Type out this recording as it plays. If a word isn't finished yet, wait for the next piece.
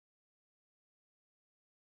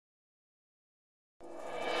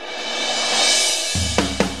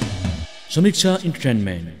समीक्षा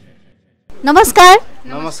entertainment. नमस्कार।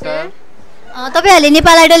 नमस्कार। तपाईहरुले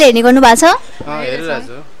नेपाल आइडल हेर्ने गर्नु भएको छ? हेरिरहेको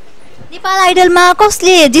छु। नेपाल आइडलमा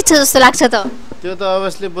कसले जित्छ जस्तो लाग्छ त? त्यो त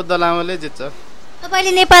अभियसली बुद्ध लामाले जित्छ।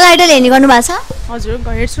 तपाईले नेपाल आइडल हेर्ने गर्नु भएको छ? हजुर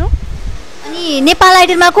हेर्छु। अनि नेपाल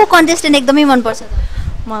आइडलमा को कन्टेस्टेन्ट एकदमै मन पर्छ त?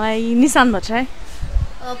 मलाई निशान भट्टराई।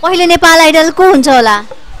 पहिले नेपाल आइडल को हुन्छ होला?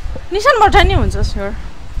 निशान भट्टराई नै हुन्छ स्योर।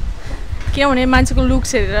 किनभने मान्छेको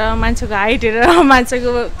लुक्स हेरेर, मान्छेको हाइट हेरेर,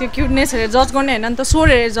 मान्छेको त्यो क्युटनेस हेरेर जज गर्ने हैन नि त, स्वर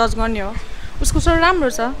हेरेर जज गर्ने हो। उसको स्वर राम्रो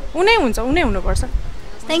छ, उनै हुन्छ, उनै हुनुपर्छ।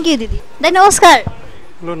 थ्यांक यू दिदी। दाइ नमस्कार।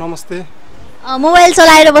 हेलो नमस्ते। मोबाइल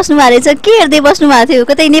चलाएर बस्नु भएको रहेछ, के हेर्दै बस्नु भएको थियो?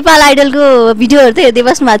 कतै नेपाल आइडलको भिडियोहरु त हेर्दै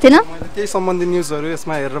बस्नु भएको थिएन? मैले त्यही सम्बन्धी न्यूजहरु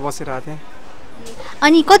यसमा हेरेर बसिरहेको थिएँ।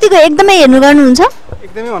 अनि कतिको एकदमै हेर्नु गर्नुहुन्छ?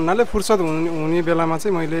 एकदमै भन्नाले फुर्सद हुने बेलामा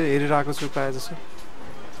चाहिँ मैले हेरिरहेको छु प्राय जसो।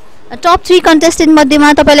 टप 3 कन्टेस्टेन्ट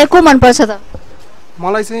मध्येमा तपाईलाई को मन पर्छ त?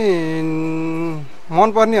 मलाई चाहिँ मन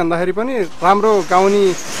पर्ने भन्दाखेरि पनि राम्रो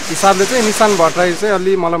गाउने हिसाबले चाहिँ निशान भट्टराई चाहिँ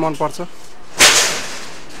अलि मलाई मन पर्छ।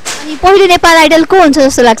 अनि पहिलो नेपाल आइडल को हुन्छ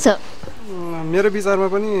जस्तो लाग्छ? मेरो विचारमा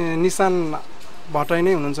पनि निशान भट्टराई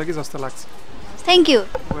नै हुनुहुन्छ कि जस्तो लाग्छ। Thank you.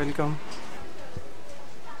 वेलकम।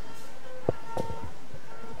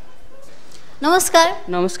 नमस्कार।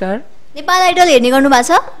 नमस्कार। नेपाल आइडल हेर्ने गर्नु भएको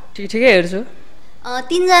छ? ठिकै हेर्छु।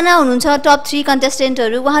 3 जना हुनुहुन्छ टप 3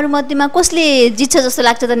 कन्टेस्टेन्टहरु, उहाँहरु मध्येमा कसले जित्छ जस्तो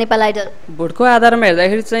लाग्छ त नेपाल आइडल? भोटको आधारमा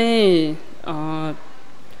हेर्दाखेरि चाहिँ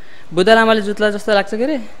बुद्ध लामाले जुत्ला जस्तो लाग्छ के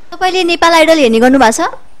रे। तपाईले नेपाल आइडल हेर्ने गर्नु भएको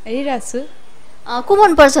छ? हेरिरहेको छु। को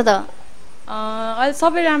मन पर्छ त? अहिले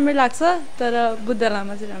सबै राम्रै लाग्छ, तर बुद्ध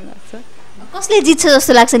लामा चाहिँ राम्रो लाग्छ। कसले जित्छ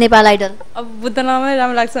जस्तो लाग्छ नेपाल आइडल? अब बुद्ध लामै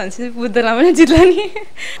राम्रो लाग्छ भनेपछि बुद्ध लामाले जित्ला नि।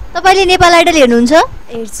 तपाईले नेपाल आइडल हेर्नुहुन्छ?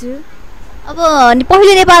 हेर्छु। अब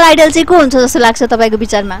पहिलो नेपाल आइडल चाहिँ को हुन्छ जस्तो लाग्छ तपाईको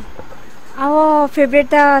विचारमा? अब फेभरेट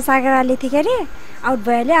त सागर आली थियो के रे, आउट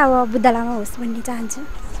भएले अब बुद्ध लामा होस् भन्ने चाहन्छु।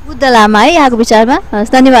 बुद्ध लामा है यहाँको विचारमा? हस्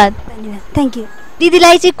धन्यवाद। धन्यवाद। Thank you.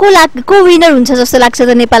 दिदीलाई चाहिँ को विनर हुन्छ जस्तो लाग्छ त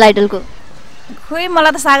नेपाल आइडलको? खोइ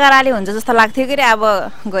मलाई त सागर आली हुन्छ जस्तो लाग्थ्यो के रे, अब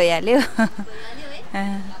गइहाल्यो।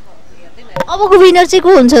 अबको विनर चाहिँ को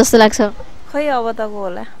हुन्छ जस्तो लाग्छ? खोइ अब त को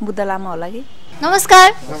होला, बुद्ध लामा होला कि। नमस्कार।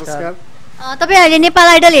 नमस्कार। तपाईहरुले नेपाल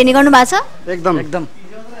आइडल हेर्ने गर्नु भएको छ? एकदम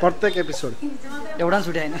प्रत्येक एपिसोड एउटा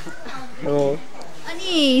छुटे हैन। हो।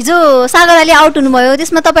 अनि हिजो सागर आली आउट हुनुभयो,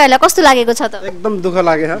 त्यसमा तपाईहरुलाई कस्तो लागेको छ त? एकदम दुःख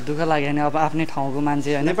लाग्यो। दुःख लाग्यो नि, अब आफ्नै ठाउँको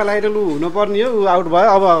मान्छे हैन। नेपाल आइडल हुनुपर्ने हो, उ आउट भयो,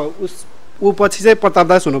 अब उ पछि चाहिँ प्रताप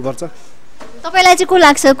दास हुनुपर्छ। तपाईलाई चाहिँ को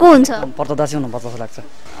लाग्छ, को हुन्छ? प्रताप दास हुनुपर्छ जस्तो लाग्छ।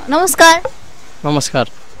 नमस्कार। नमस्कार।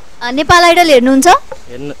 नेपाल आइडल हेर्नुहुन्छ?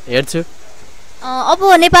 हेर्छु। अब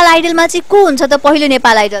नेपाल आइडलमा चाहिँ को हुन्छ त पहिलो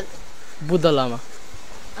नेपाल आइडल? बुद्ध लामा।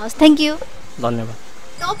 हस् थ्यांक यू। धन्यवाद।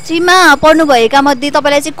 टप 3 मा पर्नु भएका मध्ये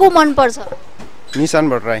तपाईलाई चाहिँ को मन पर्छ? निशान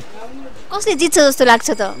भट्टराई। कसले जित्छ जस्तो लाग्छ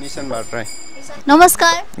त? निशान भट्टराई।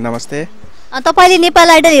 नमस्कार। नमस्ते। तपाईले नेपाल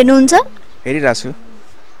आइडल हेर्नुहुन्छ? हेरिरहेको छु।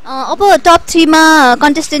 अब टप 3 मा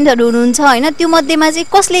कन्टेस्टेन्टहरु हुनुहुन्छ हैन, त्यो मध्येमा चाहिँ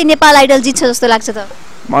कसले नेपाल आइडल जित्छ जस्तो लाग्छ त?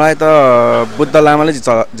 मलाई त बुद्ध लामाले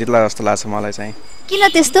जित्ला जस्तो लाग्छ मलाई चाहिँ।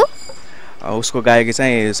 किन त्यस्तो? उसको गायकी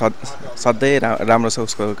चाहिँ सधैँ राम्रो छ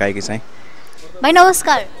उसको गायकी चाहिँ। भाइ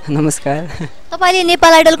नमस्कार। नमस्कार। तपाईले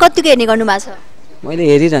नेपाल आइडल कतिको हेर्ने गर्नु भएको छ? मैले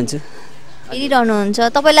हेरिरहन्छु। हेरिरहनुहुन्छ।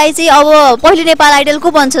 तपाईलाई चाहिँ अब पहिलो नेपाल आइडल को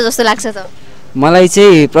बन्छ जस्तो लाग्छ त? मलाई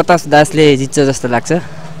चाहिँ प्रताप दासले जित्छ जस्तो लाग्छ।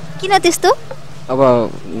 किन त्यस्तो? अब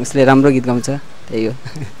उसले राम्रो गीत गाउँछ, त्यही हो।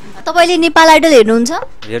 तपाईले नेपाल आइडल हेर्नुहुन्छ?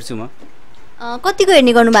 हेर्छु म। कतिको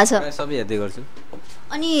हेर्ने गर्नु भएको छ? सबै हेर्दै गर्छु।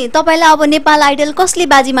 अनि तपाईलाई अब नेपाल आइडल कसले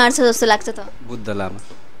बाजी मार्छ जस्तो लाग्छ त? बुद्ध लामा।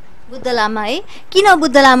 बुद्ध लामा है? किन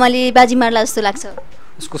बुद्ध लामाले बाजी मार्ला जस्तो लाग्छ?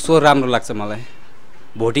 उसको स्वर राम्रो लाग्छ मलाई।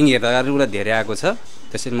 भोटिङ हेर्दाखेरि उलाई धेरै आएको छ,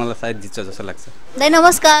 त्यसैले मलाई सायद जित्छ जस्तो लाग्छ। दाइ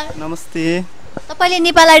नमस्कार। नमस्ते। तपाईले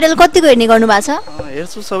नेपाल आइडल कतिको हेर्ने गर्नु भएको छ?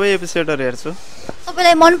 हेर्छु, सबै एपिसोडहरु हेर्छु।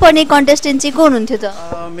 तपाईलाई मन पर्ने कन्टेस्टेन्ट चाहिँ को हुनुहुन्थ्यो त?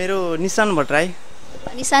 मेरो निशान भट्टराई।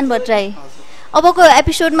 निशान भट्टराई। अबको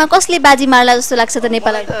एपिसोडमा कसले बाजी मार्ला जस्तो लाग्छ त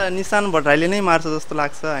नेपाल आइडल? निशान भट्टराईले नै मार्छ जस्तो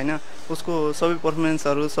लाग्छ हैन। उसको सबै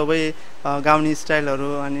परफर्मेन्सहरु, सबै गाउने स्टाइलहरु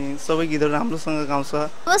अनि सबै गीतहरु राम्रोसँग गाउँछ।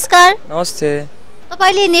 नमस्कार। नमस्ते।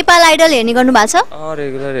 तपाईले नेपाल आइडल हेर्ने गर्नु भएको छ?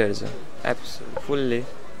 रेगुलर हेर्छु, एपिसोड फुल्ली।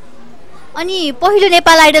 अनि पहिलो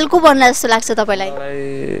नेपाल आइडल को बन्ला जस्तो लाग्छ तपाईलाई?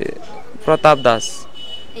 मलाई प्रताप दास।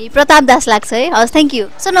 प्रताप दास लाग्छ है। हस् थ्यांक यू।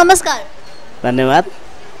 सर नमस्कार। धन्यवाद।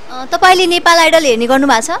 तपाईले नेपाल आइडल हेर्ने गर्नु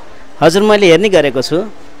भएको छ? हजुर मैले हेर्ने गरेको छु।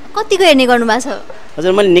 कतिको हेर्ने गर्नु भएको छ?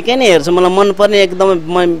 हजुर मैले निकै नै हेर्छु, मलाई मन पर्ने एकदम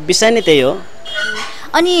विषय नै त्यही हो।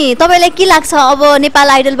 अनि तपाईलाई के लाग्छ अब नेपाल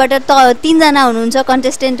आइडलबाट 3 जना हुनुहुन्छ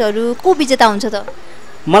कन्टेस्टेन्टहरु, को विजेता हुन्छ त?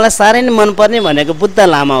 मलाई साह्रै नै मन पर्ने भनेको बुद्ध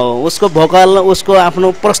लामा हो। उसको भोकल, उसको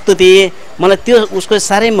आफ्नो प्रस्तुति, मलाई त्यो उसको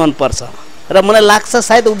साह्रै मन पर्छ। र मलाई लाग्छ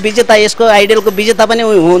सायद ऊ विजेता यसको आइडलको विजेता पनि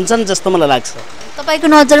हुन्छन् जस्तो मलाई लाग्छ। तपाईँको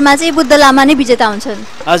नजरमा चाहिँ बुद्ध लामा नै विजेता हुन्छन्?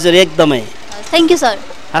 हजुर एकदमै। Thank you sir.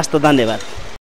 हस् त धन्यवाद।